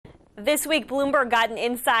This week, Bloomberg got an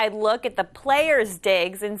inside look at the players'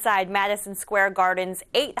 digs inside Madison Square Garden's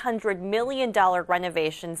 $800 million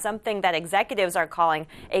renovation, something that executives are calling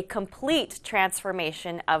a complete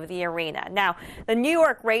transformation of the arena. Now, the New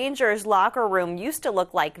York Rangers locker room used to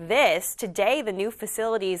look like this. Today, the new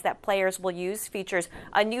facilities that players will use features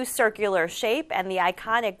a new circular shape and the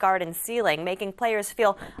iconic garden ceiling, making players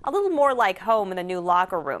feel a little more like home in the new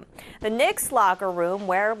locker room. The Knicks locker room,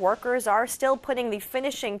 where workers are still putting the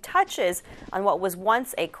finishing touches on what was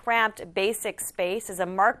once a cramped basic space, is a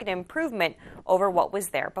marked improvement over what was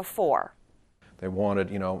there before. They wanted,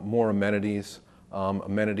 more amenities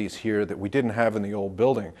here that we didn't have in the old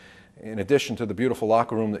building. In addition to the beautiful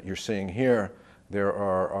locker room that you're seeing here, there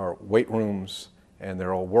are weight rooms and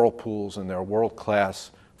there are whirlpools and there are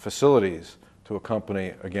world-class facilities to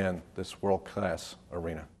accompany, again, this world-class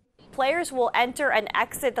arena. Players will enter and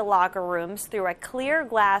exit the locker rooms through a clear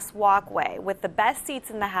glass walkway, with the best seats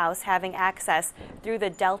in the house having access through the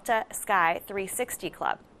Delta Sky 360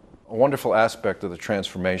 Club. A wonderful aspect of the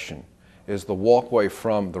transformation is the walkway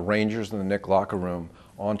from the Rangers and the Knicks locker room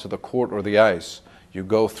onto the court or the ice. You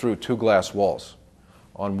go through two glass walls.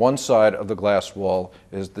 On one side of the glass wall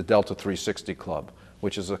is the Delta 360 Club,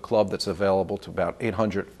 which is a club that's available to about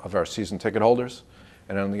 800 of our season ticket holders.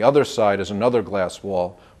 And on the other side is another glass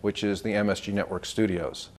wall, which is the MSG Network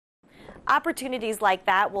Studios. Opportunities like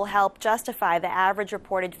that will help justify the average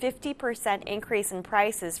reported 50% increase in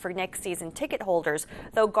prices for Knicks season ticket holders,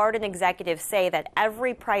 though Garden executives say that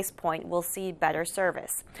every price point will see better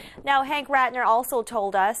service. Now, Hank Ratner also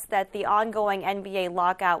told us that the ongoing NBA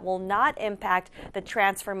lockout will not impact the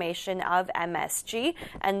transformation of MSG,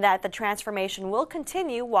 and that the transformation will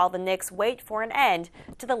continue while the Knicks wait for an end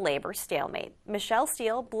to the labor stalemate. Michele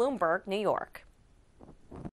Steele, Bloomberg, New York.